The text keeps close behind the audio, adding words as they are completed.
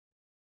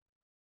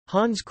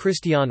Hans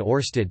Christian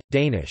Ørsted,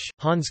 Danish,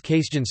 Hans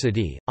Christian,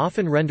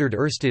 often rendered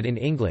Ørsted in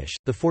English,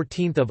 the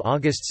 14th of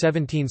August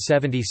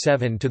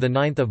 1777 to the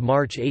 9th of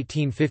March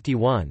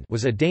 1851,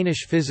 was a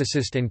Danish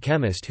physicist and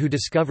chemist who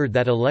discovered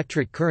that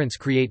electric currents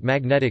create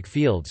magnetic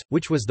fields,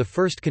 which was the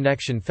first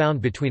connection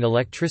found between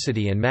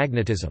electricity and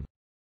magnetism.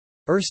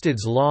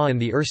 Ørsted's law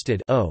and the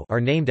Ørsted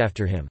are named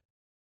after him.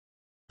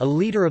 A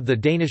leader of the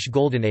Danish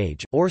Golden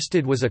Age,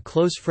 Ørsted was a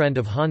close friend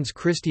of Hans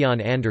Christian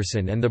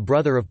Andersen and the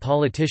brother of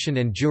politician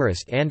and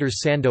jurist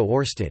Anders Sando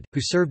Ørsted, who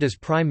served as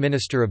Prime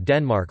Minister of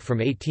Denmark from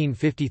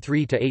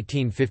 1853 to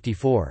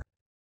 1854.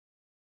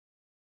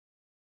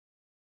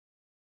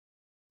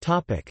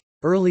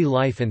 Early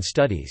life and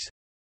studies.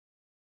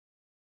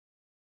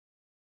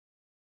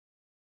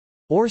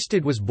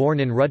 Ørsted was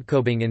born in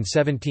Rudkøbing in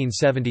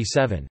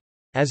 1777.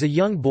 As a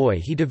young boy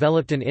he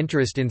developed an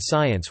interest in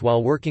science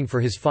while working for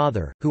his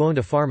father, who owned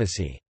a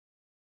pharmacy.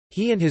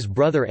 He and his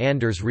brother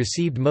Anders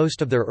received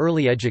most of their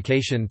early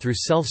education through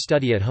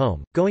self-study at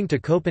home, going to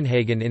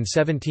Copenhagen in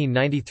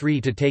 1793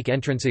 to take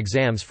entrance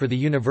exams for the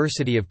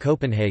University of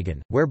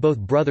Copenhagen, where both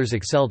brothers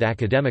excelled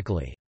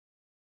academically.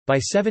 By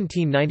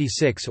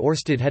 1796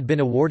 Ørsted had been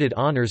awarded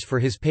honours for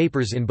his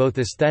papers in both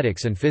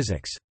aesthetics and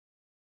physics.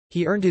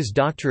 He earned his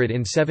doctorate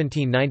in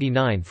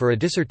 1799 for a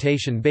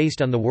dissertation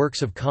based on the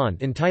works of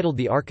Kant entitled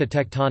The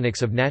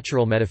Architectonics of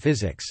Natural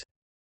Metaphysics.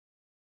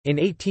 In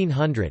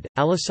 1800,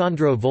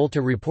 Alessandro Volta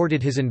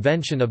reported his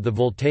invention of the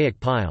voltaic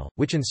pile,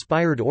 which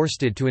inspired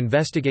Ørsted to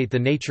investigate the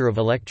nature of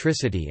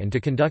electricity and to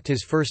conduct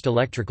his first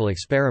electrical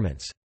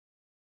experiments.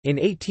 In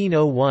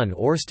 1801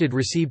 Ørsted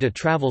received a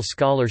travel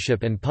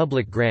scholarship and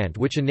public grant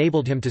which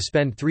enabled him to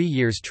spend 3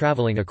 years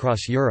traveling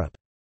across Europe.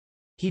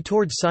 He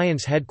toured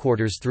science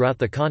headquarters throughout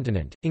the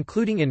continent,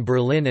 including in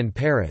Berlin and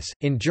Paris.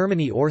 In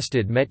Germany,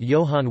 Ørsted met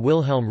Johann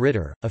Wilhelm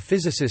Ritter, a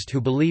physicist who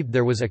believed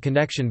there was a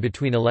connection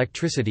between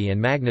electricity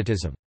and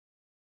magnetism.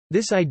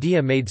 This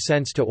idea made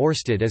sense to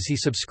Ørsted as he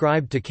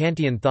subscribed to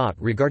Kantian thought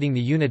regarding the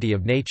unity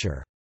of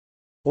nature.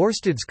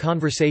 Ørsted's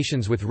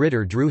conversations with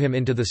Ritter drew him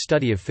into the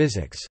study of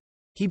physics.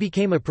 He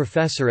became a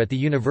professor at the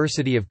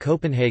University of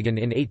Copenhagen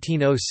in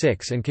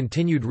 1806 and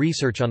continued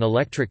research on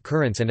electric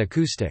currents and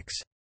acoustics.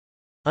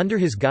 Under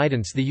his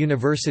guidance the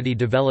university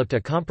developed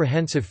a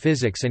comprehensive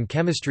physics and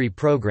chemistry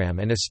program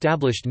and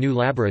established new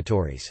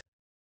laboratories.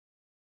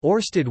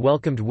 Ørsted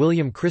welcomed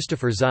William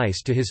Christopher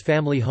Zeiss to his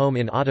family home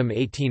in autumn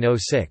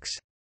 1806.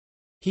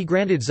 He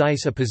granted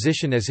Zeiss a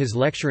position as his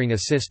lecturing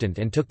assistant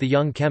and took the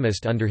young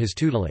chemist under his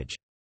tutelage.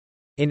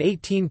 In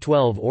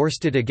 1812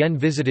 Ørsted again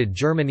visited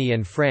Germany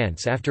and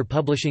France after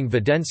publishing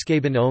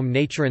Videnskaben om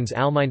naturens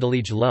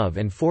almindelige lov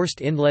and Forst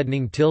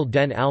indledning til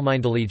den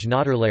almindelige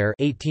naturlære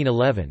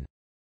 1811.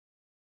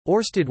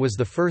 Ørsted was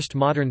the first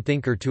modern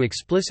thinker to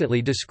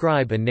explicitly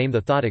describe and name the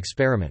thought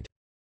experiment.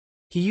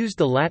 He used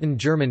the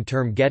Latin-German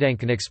term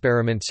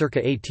Gedankenexperiment circa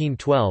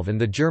 1812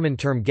 and the German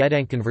term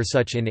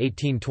Gedankenversuch in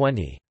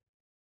 1820.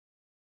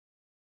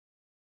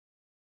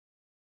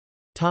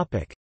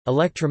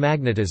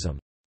 Electromagnetism.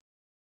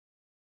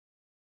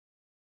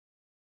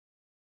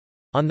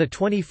 On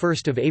 21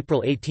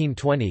 April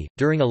 1820,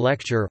 during a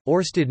lecture,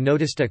 Ørsted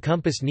noticed a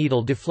compass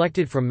needle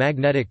deflected from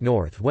magnetic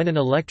north when an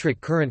electric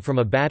current from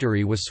a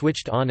battery was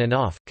switched on and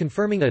off,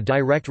 confirming a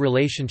direct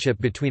relationship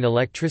between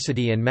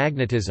electricity and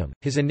magnetism.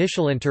 His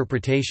initial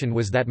interpretation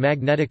was that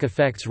magnetic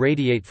effects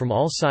radiate from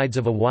all sides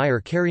of a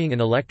wire carrying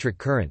an electric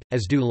current,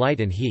 as do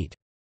light and heat.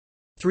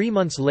 3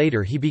 months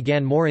later he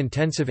began more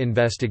intensive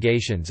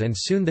investigations and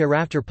soon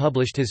thereafter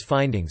published his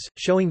findings,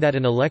 showing that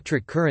an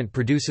electric current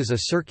produces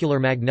a circular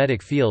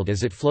magnetic field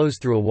as it flows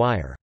through a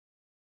wire.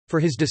 For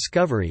his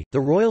discovery,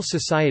 the Royal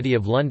Society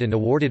of London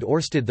awarded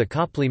Ørsted the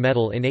Copley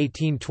Medal in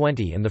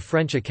 1820 and the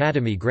French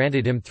Academy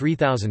granted him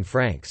 3,000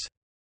 francs.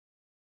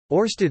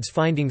 Ørsted's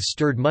findings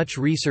stirred much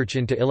research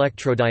into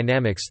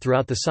electrodynamics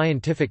throughout the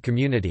scientific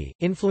community,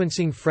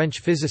 influencing French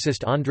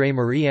physicist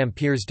André-Marie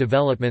Ampère's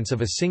developments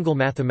of a single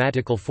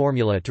mathematical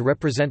formula to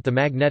represent the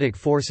magnetic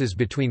forces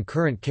between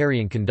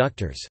current-carrying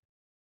conductors.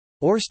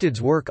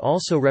 Ørsted's work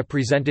also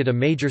represented a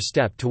major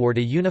step toward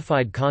a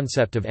unified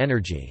concept of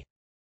energy.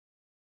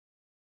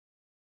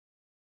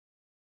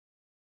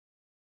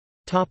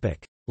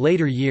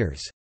 Later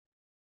years.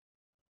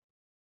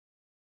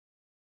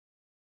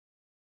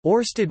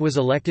 Ørsted was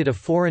elected a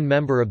foreign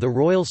member of the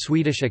Royal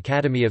Swedish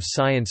Academy of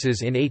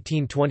Sciences in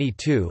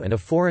 1822 and a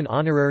foreign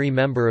honorary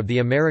member of the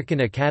American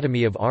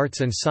Academy of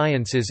Arts and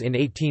Sciences in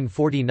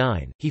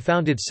 1849. He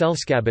founded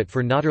Selskabet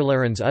for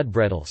Nederlærernes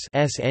Udbredelse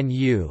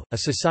 (SNU), a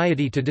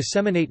society to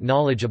disseminate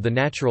knowledge of the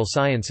natural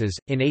sciences,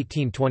 in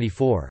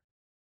 1824.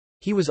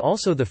 He was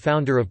also the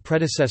founder of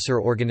predecessor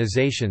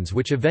organizations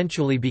which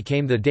eventually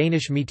became the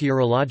Danish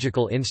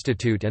Meteorological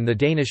Institute and the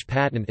Danish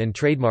Patent and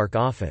Trademark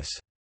Office.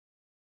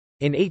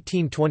 In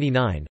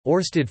 1829,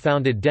 Ørsted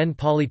founded Den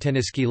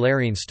Polytekniske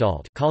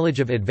Læreanstalt College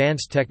of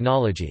Advanced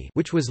Technology,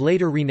 which was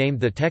later renamed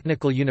the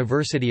Technical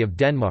University of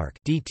Denmark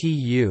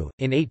 (DTU).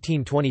 In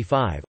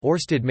 1825,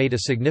 Ørsted made a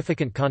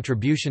significant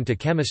contribution to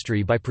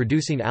chemistry by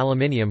producing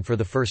aluminium for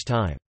the first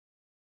time.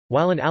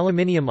 While an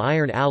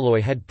aluminium-iron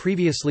alloy had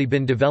previously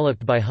been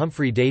developed by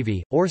Humphrey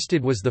Davy,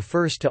 Ørsted was the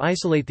first to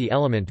isolate the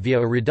element via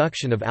a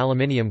reduction of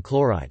aluminium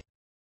chloride.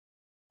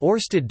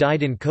 Ørsted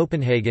died in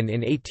Copenhagen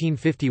in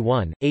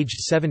 1851,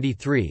 aged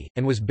 73,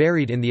 and was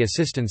buried in the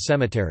Assistens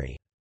Cemetery.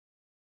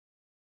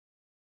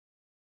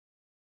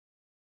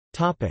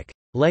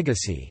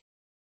 Legacy.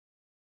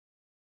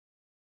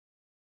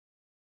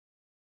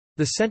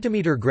 The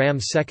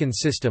centimeter-gram-second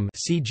system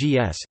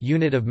 (CGS)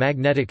 unit of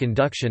magnetic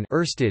induction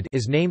Ørsted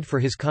is named for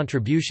his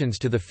contributions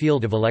to the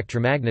field of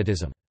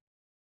electromagnetism.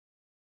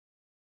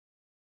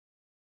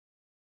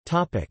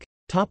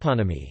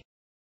 Toponymy.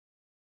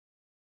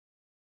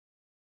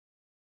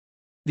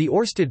 The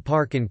Ørsted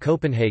Park in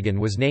Copenhagen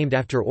was named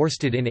after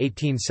Ørsted in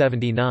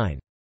 1879.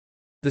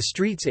 The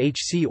streets H.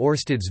 C.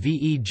 Ørsted's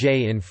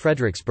Vej in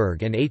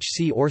Frederiksberg and H.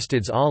 C.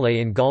 Ørsted's Allé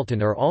in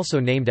Galten are also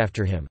named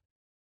after him.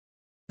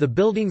 The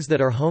buildings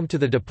that are home to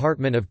the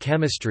Department of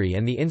Chemistry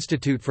and the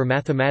Institute for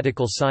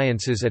Mathematical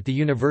Sciences at the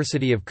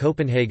University of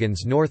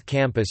Copenhagen's North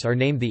Campus are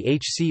named the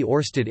H. C.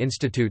 Ørsted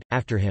Institute,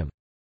 after him.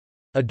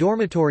 A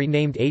dormitory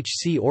named H.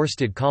 C.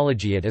 Ørsted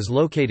Collegiate is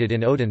located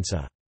in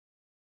Odense.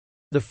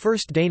 The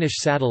first Danish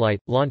satellite,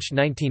 launched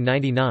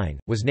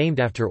 1999, was named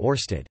after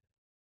Ørsted.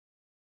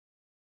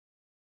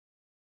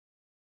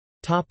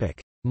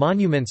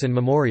 Monuments and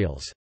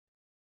memorials.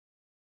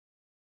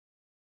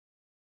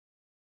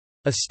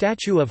 A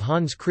statue of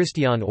Hans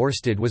Christian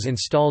Ørsted was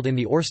installed in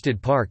the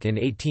Ørsted Park in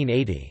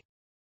 1880.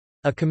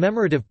 A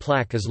commemorative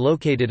plaque is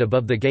located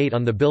above the gate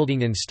on the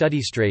building in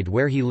Studiestrade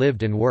where he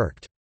lived and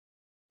worked.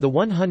 The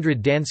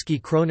 100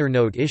 Danske kroner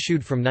note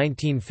issued from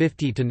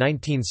 1950 to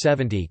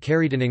 1970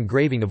 carried an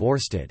engraving of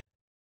Ørsted.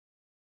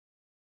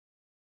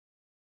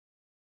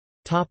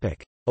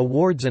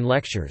 Awards and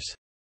lectures.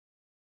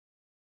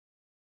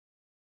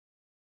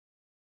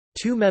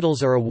 2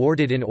 medals are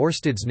awarded in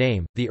Ørsted's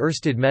name, the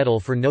Ørsted Medal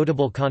for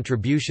Notable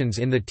Contributions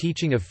in the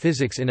Teaching of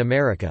Physics in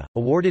America,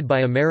 awarded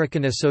by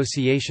American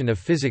Association of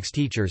Physics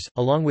Teachers,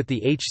 along with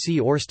the H. C.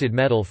 Ørsted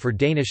Medal for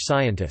Danish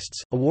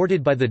Scientists,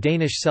 awarded by the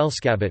Danish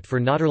Selskabet for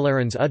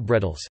Naturlærernes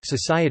Udbredelse,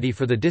 Society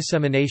for the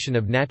Dissemination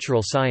of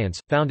Natural Science,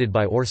 founded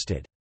by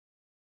Ørsted.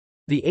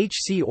 The H.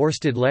 C.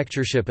 Ørsted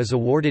Lectureship is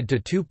awarded to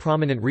 2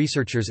 prominent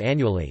researchers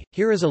annually.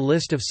 Here is a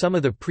list of some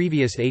of the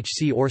previous H.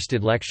 C.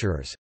 Ørsted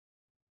lecturers.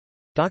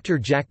 Dr.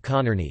 Jack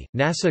Connerny,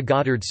 NASA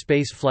Goddard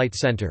Space Flight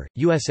Center,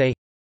 USA.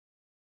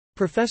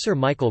 Professor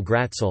Michael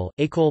Gratzel,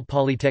 École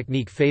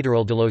Polytechnique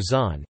Fédérale de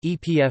Lausanne,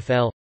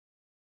 EPFL.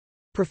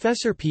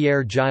 Professor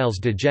Pierre-Gilles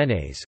de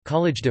Gennes,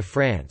 Collège de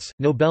France,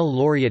 Nobel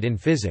laureate in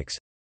physics.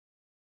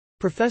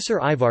 Professor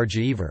Ivar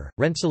Gever,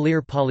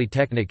 Rensselaer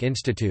Polytechnic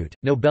Institute,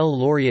 Nobel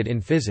laureate in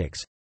physics.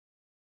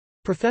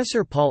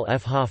 Professor Paul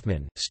F.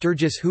 Hoffman,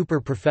 Sturgis Hooper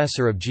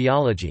Professor of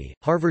Geology,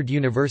 Harvard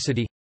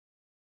University.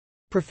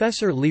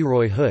 Professor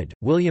Leroy Hood,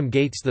 William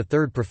Gates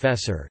III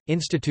Professor,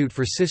 Institute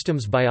for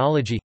Systems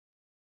Biology.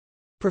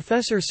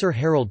 Professor Sir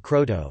Harold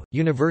Kroto,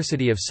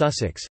 University of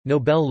Sussex,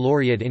 Nobel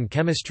laureate in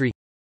chemistry.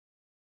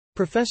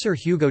 Professor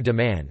Hugo de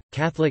Man,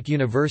 Catholic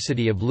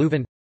University of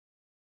Leuven.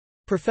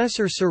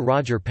 Professor Sir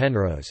Roger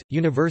Penrose,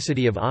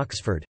 University of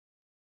Oxford.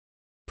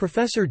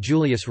 Professor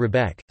Julius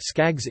Rebeck,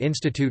 Skaggs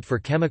Institute for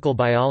Chemical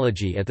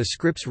Biology at the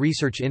Scripps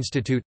Research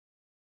Institute.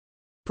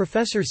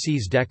 Professor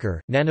Cees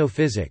Dekker,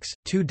 Nanophysics,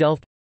 TU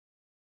Delft.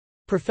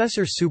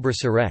 Professor Subra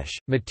Suresh,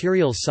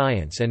 Materials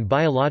Science and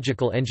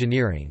Biological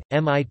Engineering,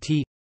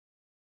 MIT.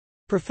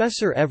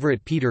 Professor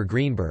Everett Peter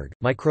Greenberg,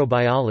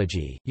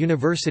 Microbiology,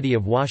 University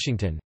of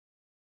Washington.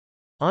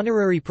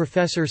 Honorary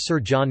Professor Sir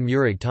John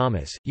Murrig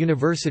Thomas,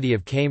 University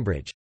of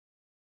Cambridge.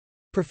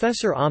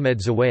 Professor Ahmed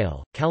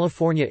Zewail,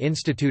 California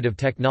Institute of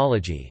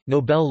Technology,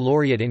 Nobel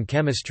laureate in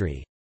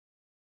chemistry.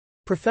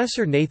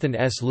 Professor Nathan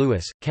S.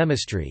 Lewis,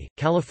 Chemistry,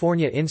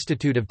 California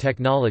Institute of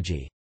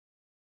Technology.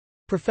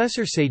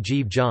 Professor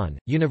Sajeev John,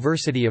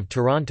 University of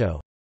Toronto.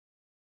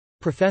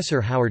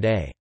 Professor Howard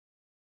A.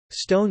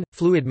 Stone,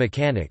 Fluid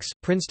Mechanics,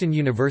 Princeton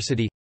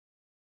University.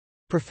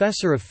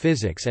 Professor of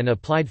Physics and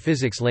Applied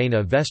Physics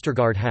Lena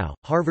Vestergaard Howe,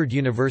 Harvard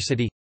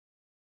University.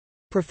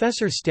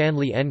 Professor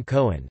Stanley N.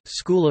 Cohen,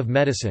 School of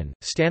Medicine,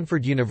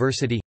 Stanford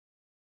University.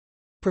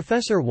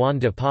 Professor Juan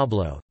de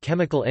Pablo,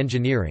 Chemical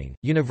Engineering,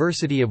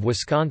 University of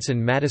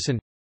Wisconsin-Madison.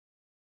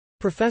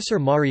 Professor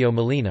Mario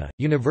Molina,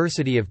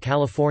 University of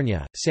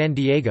California, San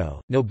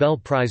Diego, Nobel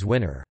Prize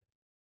winner.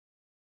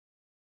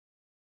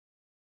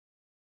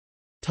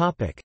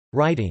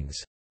 Writings.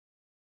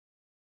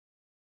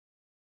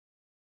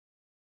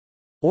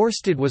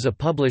 Ørsted was a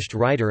published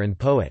writer and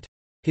poet.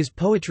 His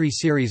poetry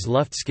series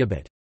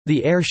Luftskibet,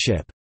 The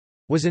Airship,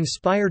 was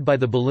inspired by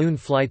the balloon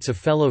flights of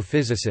fellow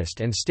physicist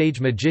and stage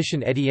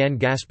magician Étienne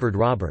Gaspard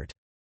Robert.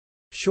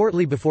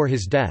 Shortly before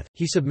his death,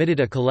 he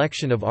submitted a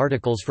collection of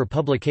articles for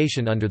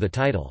publication under the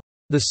title,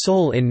 The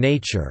Soul in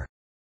Nature.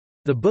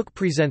 The book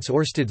presents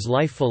Ørsted's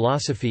life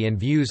philosophy and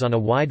views on a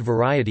wide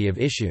variety of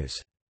issues.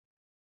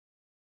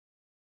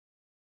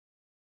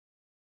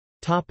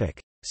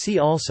 See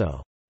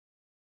also: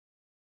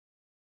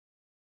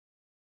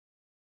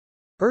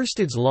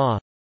 Ørsted's law,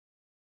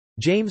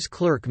 James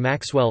Clerk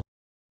Maxwell,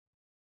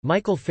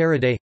 Michael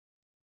Faraday.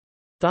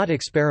 Thought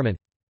experiment.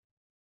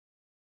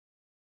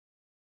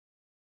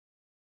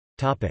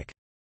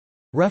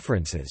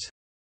 References.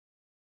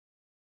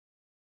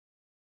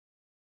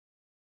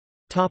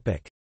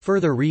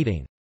 Further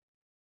reading.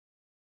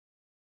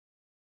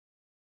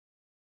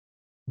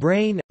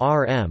 Brain,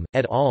 R. M.,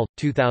 et al.,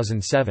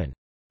 2007.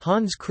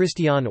 Hans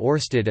Christian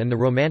Ørsted and the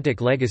Romantic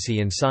Legacy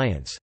in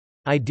Science.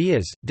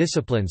 Ideas,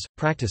 Disciplines,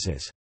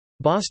 Practices.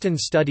 Boston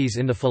Studies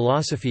in the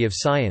Philosophy of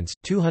Science,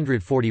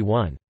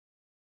 241.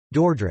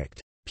 Dordrecht.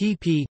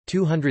 pp.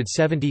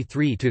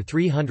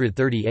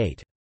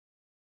 273–338.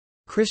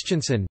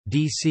 Christensen,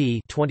 D. C.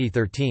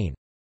 2013.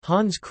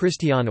 Hans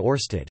Christian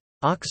Ørsted.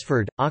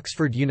 Oxford,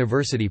 Oxford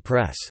University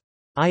Press.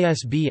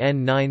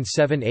 ISBN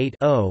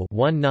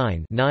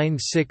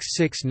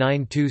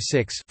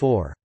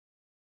 978-0-19-966926-4.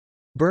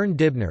 Bern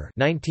Dibner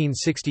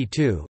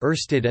 1962,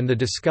 Ørsted and the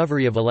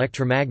Discovery of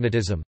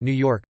Electromagnetism, New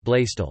York,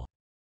 Blaisdell.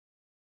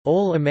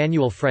 Ole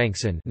Emanuel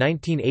Frankson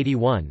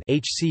 1981,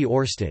 H. C.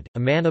 Ørsted, A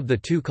Man of the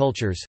Two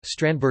Cultures,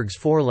 Strandbergs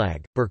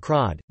Forlag,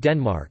 Berkrad,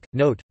 Denmark.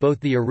 Note, both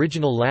the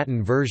original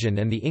Latin version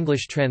and the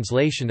English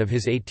translation of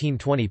his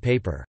 1820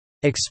 paper,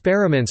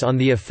 "Experiments on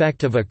the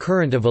Effect of a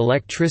Current of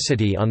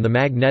Electricity on the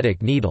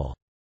Magnetic Needle,"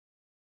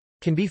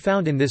 can be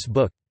found in this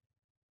book.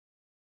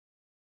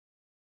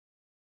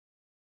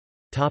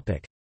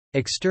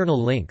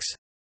 External links.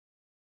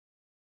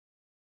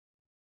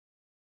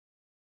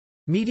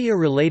 Media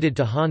related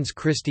to Hans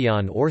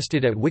Christian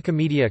Ørsted at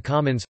Wikimedia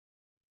Commons.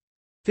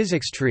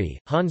 Physics tree,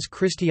 Hans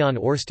Christian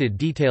Ørsted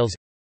details.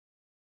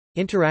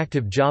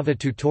 Interactive Java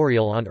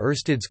tutorial on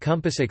Ørsted's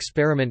Compass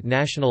Experiment,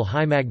 National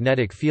High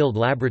Magnetic Field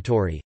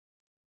Laboratory.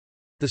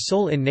 The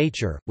Soul in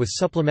Nature, with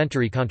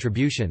supplementary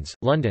contributions,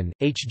 London,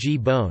 H. G.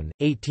 Bone,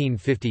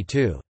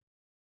 1852.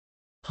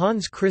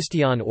 Hans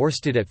Christian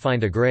Ørsted at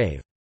Find a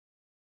Grave.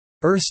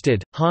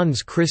 Ørsted,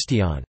 Hans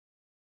Christian.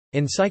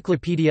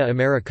 Encyclopædia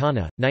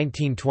Americana,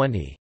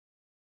 1920.